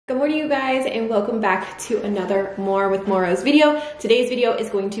Good morning, you guys, and welcome back to another More with Morrow's video. Today's video is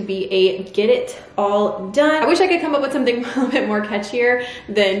going to be a get it all done. I wish I could come up with something a little bit more catchier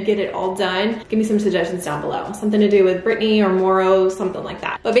than get it all done. Give me some suggestions down below. Something to do with Britney or Morrow, something like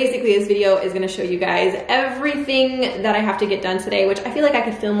that. But basically this video is gonna show you guys everything that I have to get done today, which I feel like I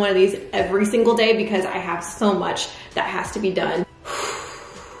could film one of these every single day because I have so much that has to be done.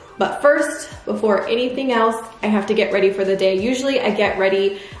 But first, before anything else, I have to get ready for the day. Usually I get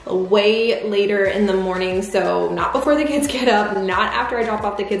ready way later in the morning, so not before the kids get up, not after I drop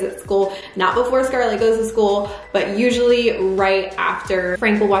off the kids at school, not before Scarlett goes to school, but usually right after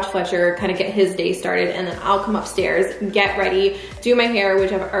Frank will watch Fletcher, kind of get his day started, and then I'll come upstairs, get ready, do my hair,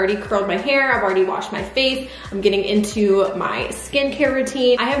 which I've already curled my hair, I've already washed my face, I'm getting into my skincare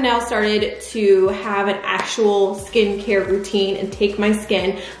routine. I have now started to have an actual skincare routine and take my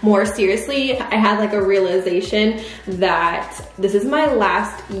skin more seriously. I had like a realization that this is my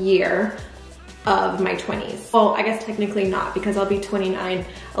last year of my 20s. Well, I guess technically not because I'll be 29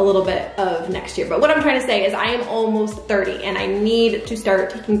 a little bit of next year. But what I'm trying to say is I am almost 30 and I need to start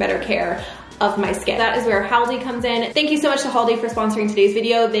taking better care of my skin. That is where Haldi comes in. Thank you so much to Haldi for sponsoring today's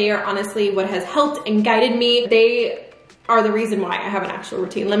video. They are honestly what has helped and guided me. They are the reason why I have an actual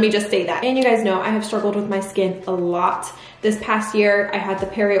routine. Let me just say that. And you guys know I have struggled with my skin a lot. This past year, I had the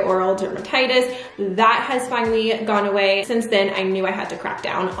perioral dermatitis. That has finally gone away. Since then, I knew I had to crack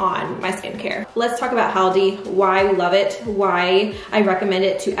down on my skincare. Let's talk about Haldi, why we love it, why I recommend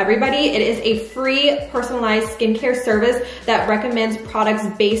it to everybody. It is a free personalized skincare service that recommends products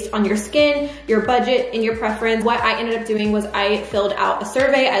based on your skin, your budget, and your preference. What I ended up doing was I filled out a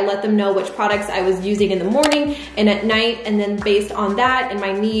survey. I let them know which products I was using in the morning and at night, and then based on that and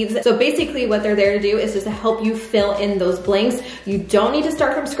my needs. So basically what they're there to do is just to help you fill in those blanks. You don't need to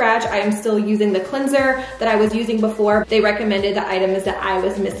start from scratch. I am still using the cleanser that I was using before. They recommended the items that I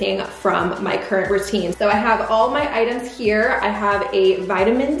was missing from my current routine. So I have all my items here. I have a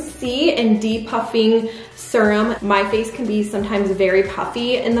vitamin C and D puffing serum. My face can be sometimes very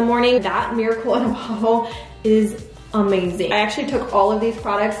puffy in the morning. That miracle in a bottle is amazing. I actually took all of these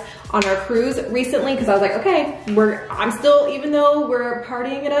products on our cruise recently because I was like, okay, I'm still, even though we're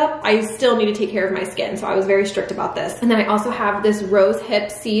partying it up, I still need to take care of my skin. So I was very strict about this. And then I also have this rose hip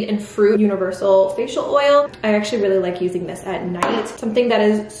seed and fruit universal facial oil. I actually really like using this at night. Something that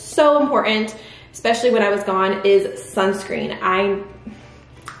is so important, especially when I was gone, is sunscreen. I'm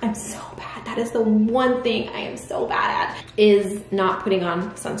so bad. That is the one thing I am so bad at, is not putting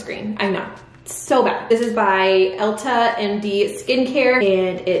on sunscreen. I know. So bad. This is by Elta MD Skincare,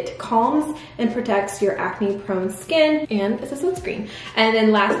 and it calms and protects your acne prone skin, and it's a sunscreen. And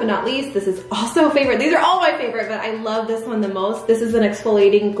then last but not least, this is also a favorite. These are all my favorite, but I love this one the most. This is an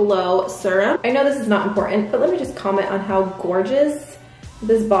exfoliating glow serum. I know this is not important, but let me just comment on how gorgeous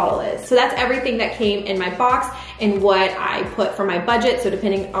this bottle is. So that's everything that came in my box and what I put for my budget. So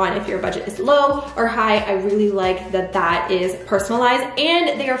depending on if your budget is low or high, I really like that that is personalized,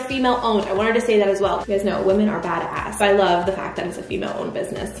 and they are female owned. I wanted to say that as well. You guys know women are badass. I love the fact that it's a female owned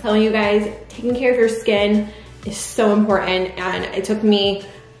business. Telling you guys, taking care of your skin is so important, and it took me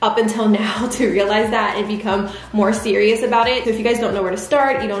up until now to realize that and become more serious about it. So if you guys don't know where to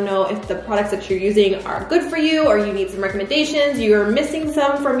start, you don't know if the products that you're using are good for you, or you need some recommendations, you're missing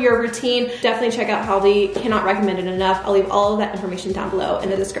some from your routine, definitely check out Haldi. Cannot recommend it enough. I'll leave all of that information down below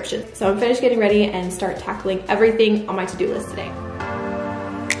in the description. So I'm finished getting ready and start tackling everything on my to-do list today.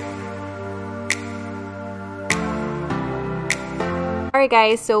 Alright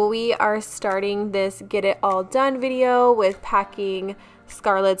guys, so we are starting this get it all done video with packing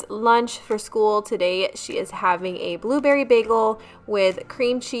Scarlett's lunch for school. Today she is having a blueberry bagel with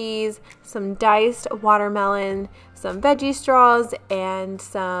cream cheese, some diced watermelon, some veggie straws, and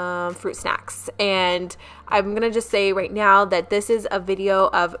some fruit snacks. And I'm gonna just say right now that this is a video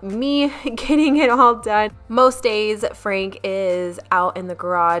of me getting it all done. Most days Frank is out in the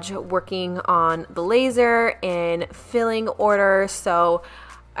garage working on the laser and filling orders, so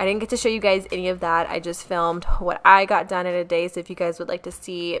I didn't get to show you guys any of that. I just filmed what I got done in a day. So if you guys would like to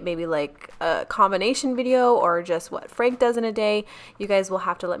see maybe like a combination video or just what Frank does in a day, you guys will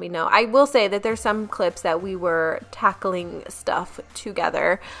have to let me know. I will say that there's some clips that we were tackling stuff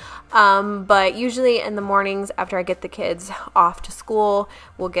together. But usually in the mornings after I get the kids off to school,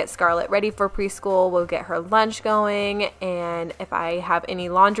 we'll get Scarlett ready for preschool, we'll get her lunch going, and if I have any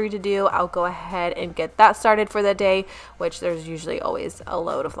laundry to do, I'll go ahead and get that started for the day, which there's usually always a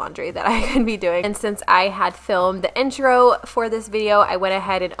load of laundry that I can be doing. And since I had filmed the intro for this video, I went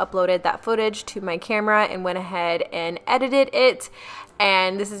ahead and uploaded that footage to my camera and went ahead and edited it.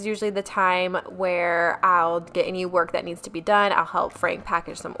 And this is usually the time where I'll get any work that needs to be done. I'll help Frank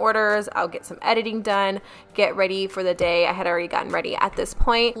package some orders. I'll get some editing done, get ready for the day. I had already gotten ready at this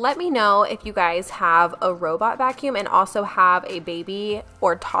point. Let me know if you guys have a robot vacuum and also have a baby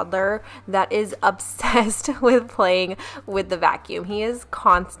or toddler that is obsessed with playing with the vacuum. He is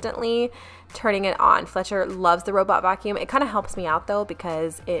constantly turning it on. Fletcher loves the robot vacuum. It kind of helps me out though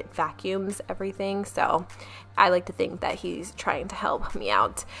because it vacuums everything, so I like to think that he's trying to help me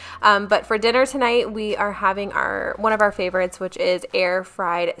out. But for dinner tonight, we are having one of our favorites, which is air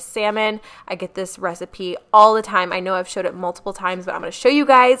fried salmon. I get this recipe all the time. I know I've showed it multiple times, but I'm going to show you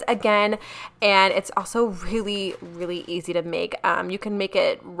guys again. And it's also really, really easy to make. You can make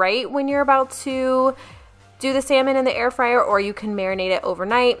it right when you're about to do the salmon in the air fryer, or you can marinate it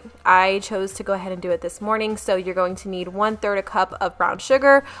overnight. I chose to go ahead and do it this morning. So you're going to need 1/3 a cup of brown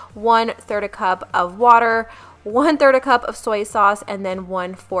sugar, 1/3 a cup of water, 1/3 a cup of soy sauce, and then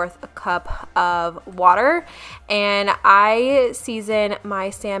 1/4 a cup of water. And I season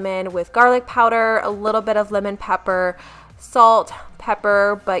my salmon with garlic powder, a little bit of lemon pepper, salt,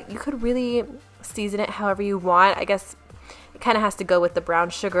 pepper, but you could really season it however you want. I guess kind of has to go with the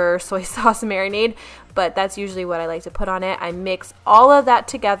brown sugar soy sauce marinade, but that's usually what I like to put on it. I mix all of that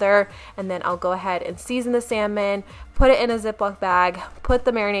together, and then I'll go ahead and season the salmon, put it in a Ziploc bag, put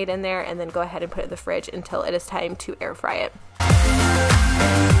the marinade in there, and then go ahead and put it in the fridge until it is time to air fry it.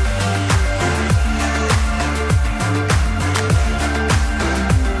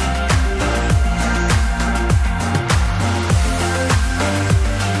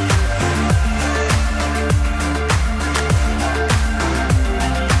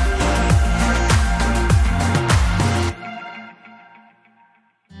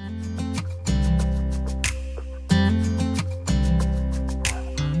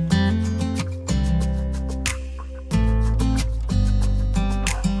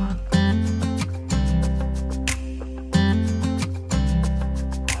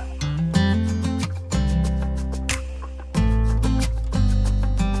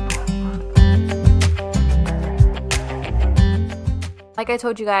 Like I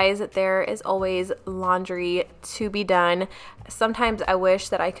told you guys, there is always laundry to be done. Sometimes I wish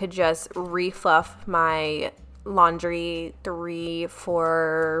that I could just refluff my laundry 3,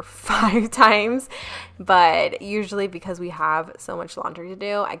 4, 5 times, but usually because we have so much laundry to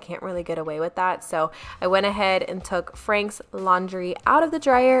do, I can't really get away with that. So I went ahead and took Frank's laundry out of the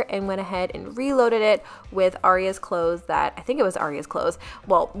dryer and went ahead and reloaded it with Aria's clothes. That I think it was Aria's clothes,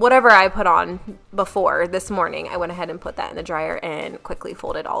 well, whatever I put on before this morning, I went ahead and put that in the dryer and quickly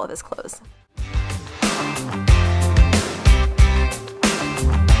folded all of his clothes.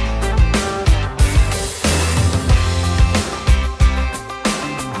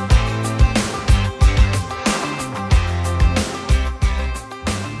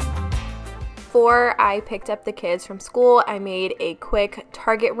 Before I picked up the kids from school, I made a quick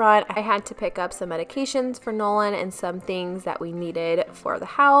Target run. I had to pick up some medications for Nolan and some things that we needed for the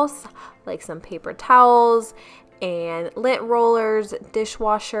house, like some paper towels and lint rollers,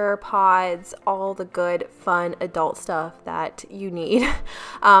 dishwasher pods, all the good, fun adult stuff that you need.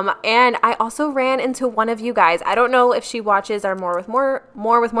 And I also ran into one of you guys. I don't know if she watches our More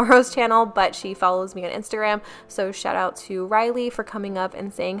with Morrow's channel, but she follows me on Instagram. So shout out to Riley for coming up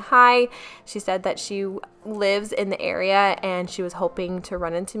and saying hi. She said that she lives in the area and she was hoping to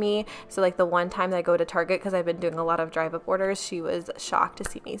run into me. So like the one time that I go to Target, because I've been doing a lot of drive up orders, she was shocked to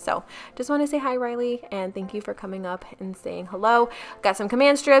see me. So just want to say hi, Riley, and thank you for coming up and saying hello. Got some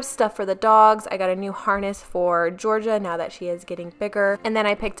command strips, stuff for the dogs. I got a new harness for Georgia now that she is getting bigger. And then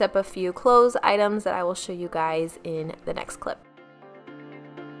I picked up a few clothes items that I will show you guys in the next clip.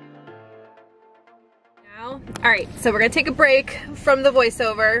 All right, so we're gonna take a break from the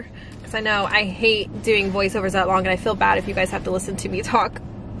voiceover. I know I hate doing voiceovers that long, and I feel bad if you guys have to listen to me talk.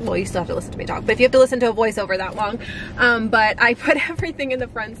 Well, you still have to listen to me talk, but if you have to listen to a voiceover that long. But I put everything in the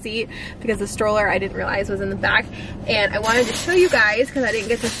front seat because the stroller I didn't realize was in the back. And I wanted to show you guys because I didn't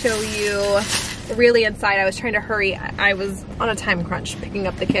get to show you really inside. I was trying to hurry. I was on a time crunch picking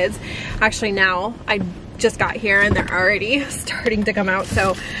up the kids. Actually, now I just got here and they're already starting to come out.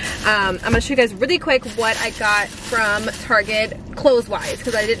 So I'm gonna show you guys really quick what I got from Target clothes wise,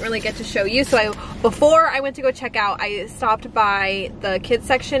 because I didn't really get to show you. So before I went to go check out, I stopped by the kids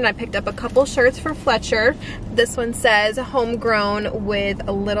section. I picked up a couple shirts for Fletcher. This one says homegrown with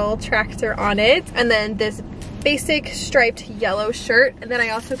a little tractor on it, and then this basic striped yellow shirt. And then I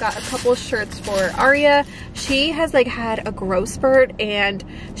also got a couple shirts for Aria. She has like had a growth spurt and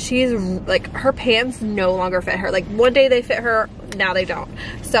she's like, her pants no longer fit her. Like one day they fit her, now they don't.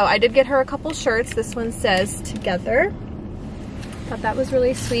 So I did get her a couple shirts. This one says together. Thought that was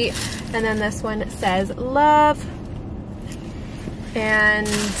really sweet. And then this one says love. And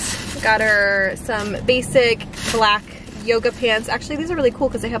got her some basic black yoga pants. Actually, these are really cool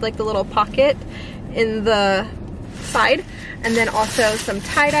because they have like the little pocket in the side, and then also some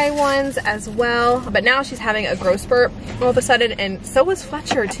tie-dye ones as well. But now she's having a growth spurt all of a sudden, and so is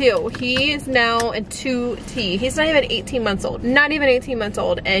Fletcher too. He is now in 2T. He's not even 18 months old. Not even 18 months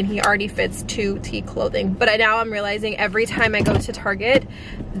old, and he already fits 2T clothing. But now I'm realizing every time I go to Target,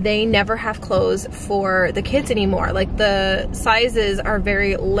 they never have clothes for the kids anymore. Like, the sizes are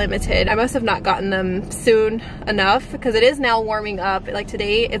very limited. I must have not gotten them soon enough because it is now warming up. Like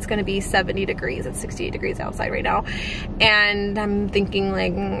today, it's gonna be 70 degrees. It's 68 degrees outside right now. And I'm thinking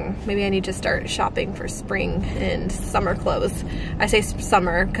like, maybe I need to start shopping for spring and summer clothes. I say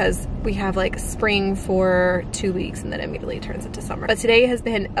summer because we have like spring for 2 weeks and then immediately turns into summer. But today has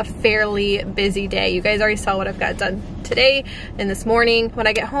been a fairly busy day. You guys already saw what I've got done today and this morning. When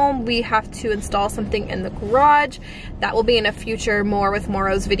I get home, we have to install something in the garage. That will be in a future More with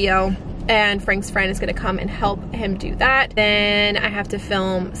Morrow's video. And Frank's friend is gonna come and help him do that. Then I have to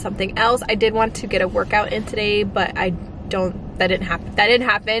film something else. I did want to get a workout in today, but that didn't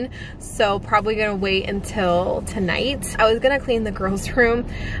happen. So probably gonna wait until tonight. I was gonna clean the girls' room,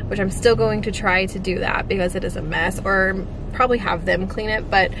 which I'm still going to try to do that because it is a mess, or probably have them clean it.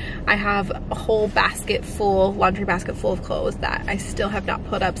 But I have a whole laundry basket full of clothes that I still have not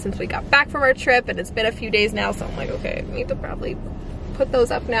put up since we got back from our trip, and it's been a few days now. So I'm like, okay, I need to probably put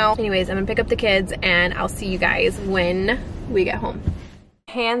those up now. Anyways, I'm gonna pick up the kids and I'll see you guys when we get home.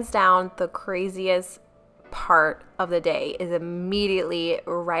 Hands down, the craziest part of the day is immediately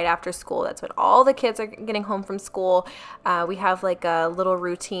right after school. That's when all the kids are getting home from school. We have like a little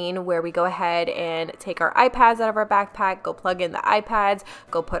routine where we go ahead and take our iPads out of our backpack, go plug in the iPads,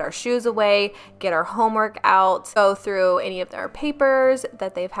 go put our shoes away, get our homework out, go through any of their papers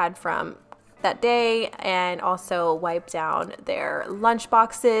that they've had from that day, and also wipe down their lunch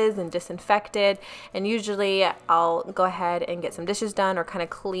boxes and disinfect it. And usually I'll go ahead and get some dishes done or kind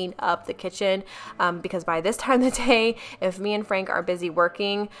of clean up the kitchen because by this time of the day, if me and Frank are busy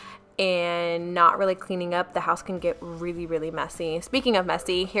working and not really cleaning up, the house can get really, really messy. Speaking of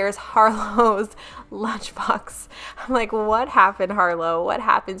messy, here's Harlow's lunchbox. I'm like, what happened, Harlow? What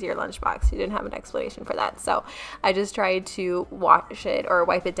happened to your lunchbox? You didn't have an explanation for that. So I just tried to wash it or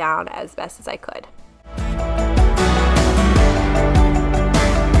wipe it down as best as I could.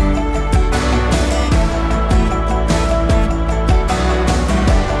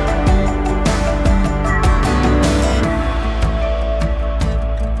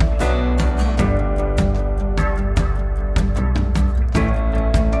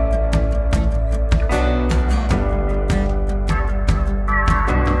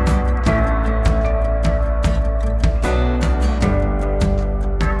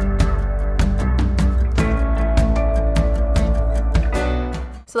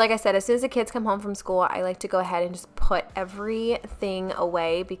 So like I said, as soon as the kids come home from school, I like to go ahead and just put everything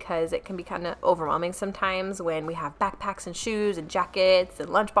away because it can be kind of overwhelming sometimes when we have backpacks and shoes and jackets and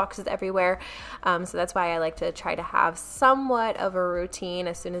lunch boxes everywhere. So that's why I like to try to have somewhat of a routine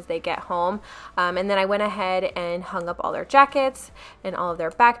as soon as they get home. And then I went ahead and hung up all their jackets and all of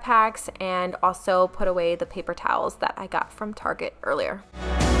their backpacks, and also put away the paper towels that I got from Target earlier.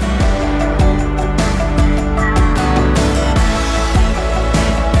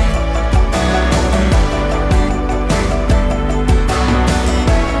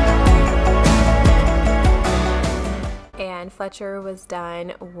 And Fletcher was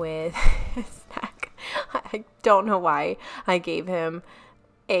done with his snack. I don't know why I gave him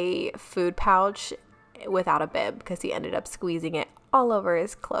a food pouch without a bib because he ended up squeezing it all over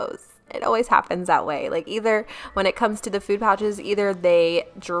his clothes. It always happens that way. Like, either when it comes to the food pouches, either they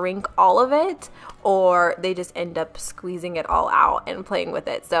drink all of it or they just end up squeezing it all out and playing with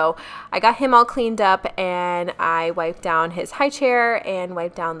it. So I got him all cleaned up, and I wiped down his high chair and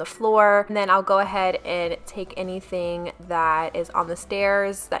wiped down the floor. And then I'll go ahead and take anything that is on the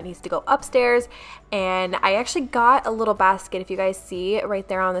stairs that needs to go upstairs. And I actually got a little basket, if you guys see right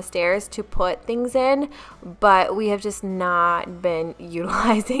there on the stairs, to put things in, but we have just not been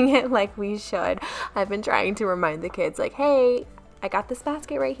utilizing it like we should. I've been trying to remind the kids, like, hey, I got this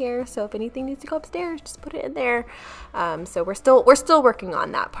basket right here, so if anything needs to go upstairs, just put it in there. So we're still working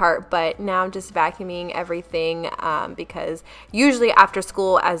on that part, but now I'm just vacuuming everything because usually after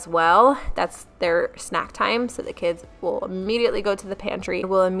school as well, that's their snack time. So the kids will immediately go to the pantry,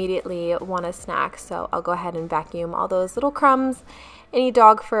 will immediately want a snack. So I'll go ahead and vacuum all those little crumbs any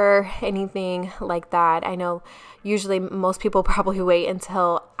dog fur, anything like that. I know usually most people probably wait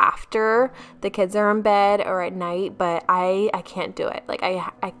until after the kids are in bed or at night, but I can't do it. Like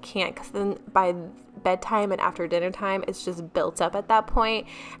I can't, because then by bedtime and after dinner time, it's just built up at that point,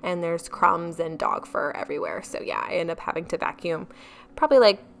 and there's crumbs and dog fur everywhere. So yeah, I end up having to vacuum probably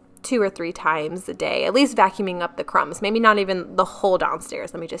like 2 or 3 times a day, at least vacuuming up the crumbs, maybe not even the whole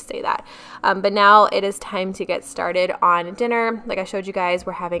downstairs, let me just say that. But now it is time to get started on dinner. Like I showed you guys,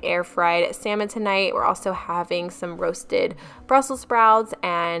 we're having air fried salmon tonight. We're also having some roasted Brussels sprouts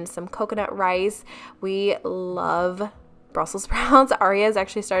and some coconut rice. We love Brussels sprouts. Aria's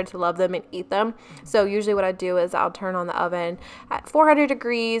actually started to love them and eat them. So usually what I do is I'll turn on the oven at 400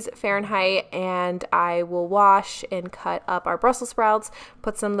 degrees Fahrenheit, and I will wash and cut up our Brussels sprouts,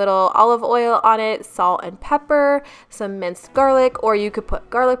 put some little olive oil on it, salt and pepper, some minced garlic, or you could put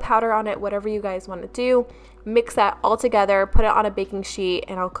garlic powder on it, whatever you guys want to do. Mix that all together, put it on a baking sheet,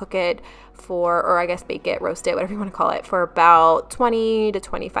 and I'll cook it for, or I guess bake it, roast it, whatever you want to call it, for about 20 to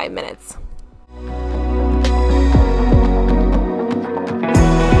 25 minutes.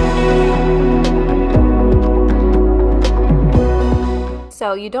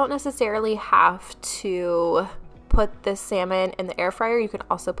 So you don't necessarily have to put this salmon in the air fryer. You can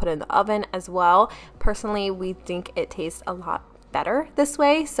also put it in the oven as well. Personally, we think it tastes a lot better this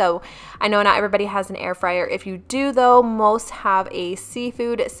way. So I know not everybody has an air fryer. If you do though, most have a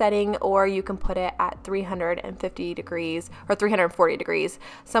seafood setting, or you can put it at 350 degrees or 340 degrees,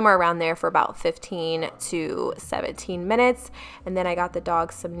 somewhere around there, for about 15 to 17 minutes. And then I got the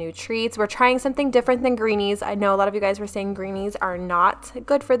dogs some new treats. We're trying something different than greenies. I know a lot of you guys were saying greenies are not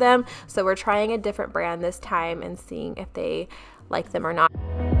good for them, so we're trying a different brand this time and seeing if they like them or not.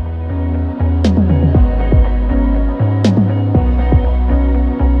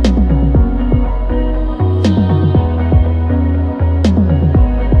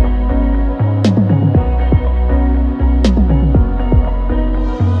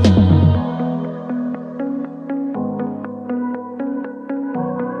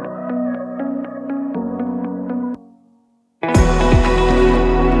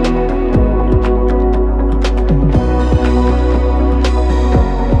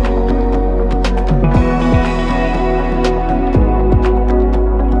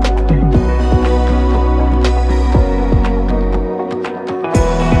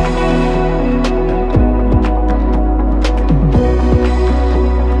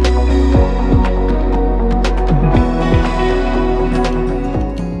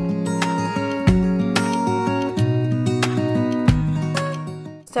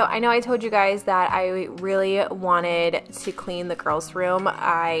 So I know I told you guys that I really wanted to clean the girls' room.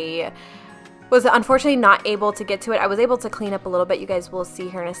 I was unfortunately not able to get to it. I was able to clean up a little bit, you guys will see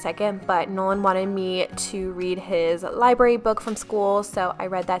here in a second, but Nolan wanted me to read his library book from school, so I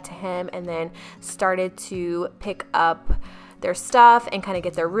read that to him and then started to pick up their stuff and kind of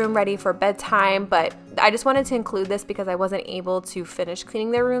get their room ready for bedtime. But I just wanted to include this because I wasn't able to finish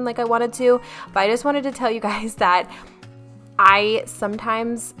cleaning their room like I wanted to. But I just wanted to tell you guys that I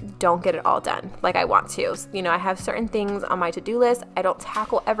sometimes don't get it all done like I want to. You know, I have certain things on my to-do list. I don't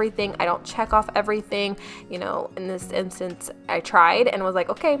tackle everything. I don't check off everything. You know, in this instance, I tried and was like,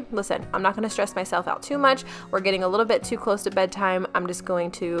 okay, listen, I'm not going to stress myself out too much. We're getting a little bit too close to bedtime. I'm just going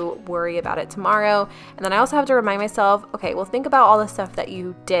to worry about it tomorrow. And then I also have to remind myself, okay, well, think about all the stuff that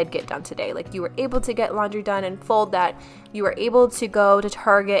you did get done today. Like, you were able to get laundry done and fold that. You were able to go to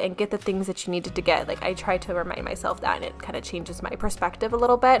Target and get the things that you needed to get. Like, I try to remind myself that, and it kind of changes my perspective a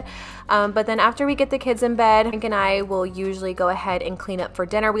little bit. But then after we get the kids in bed, Frank and I will usually go ahead and clean up for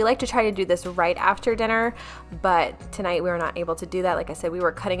dinner. We like to try to do this right after dinner, but tonight we were not able to do that. Like I said, we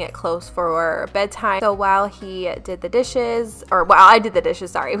were cutting it close for bedtime. So while he did the dishes, or while I did the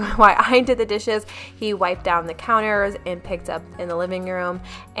dishes, sorry, while I did the dishes, he wiped down the counters and picked up in the living room,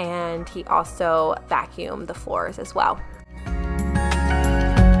 and he also vacuumed the floors as well.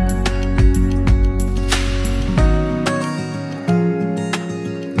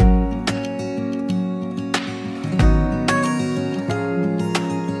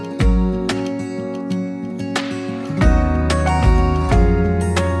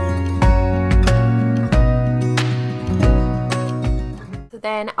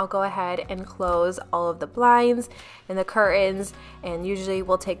 Then I'll go ahead and close all of the blinds and the curtains, and usually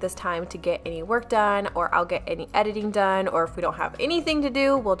we'll take this time to get any work done, or I'll get any editing done, or if we don't have anything to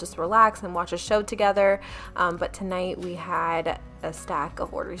do, we'll just relax and watch a show together. But tonight we had a stack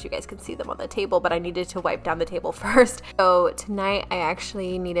of orders. You guys can see them on the table, but I needed to wipe down the table first. So tonight I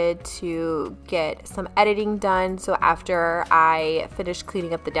actually needed to get some editing done. So after I finished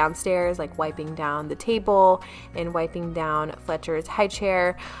cleaning up the downstairs, like wiping down the table and wiping down Fletcher's high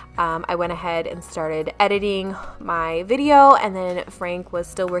chair, I went ahead and started editing my video, and then Frank was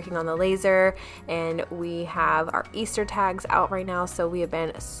still working on the laser, and we have our Easter tags out right now, so we have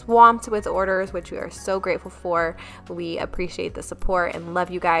been swamped with orders, which we are so grateful for. We appreciate the support and love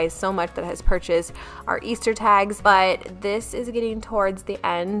you guys so much that has purchased our Easter tags. But this is getting towards the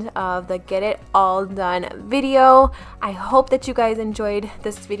end of the Get It All Done video. I hope that you guys enjoyed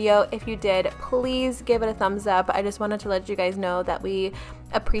this video. If you did, please give it a thumbs up. I just wanted to let you guys know that we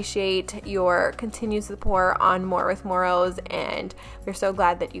appreciate your continued support on More with Morrows, and we're so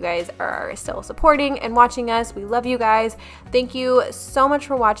glad that you guys are still supporting and watching us. We love you guys. Thank you so much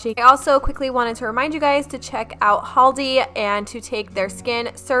for watching. I also quickly wanted to remind you guys to check out Haldi and to take their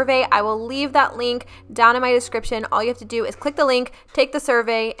skin survey. I will leave that link down in my description. All you have to do is click the link, take the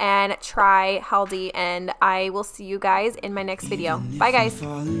survey, and try Haldi, and I will see you guys in my next video. Bye guys.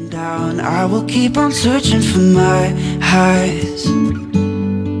 Down, I will keep on searching for my highs.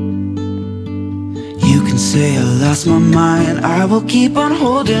 You can say I lost my mind, I will keep on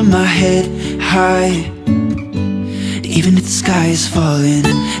holding my head high, even if the sky is falling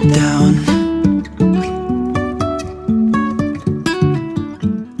down.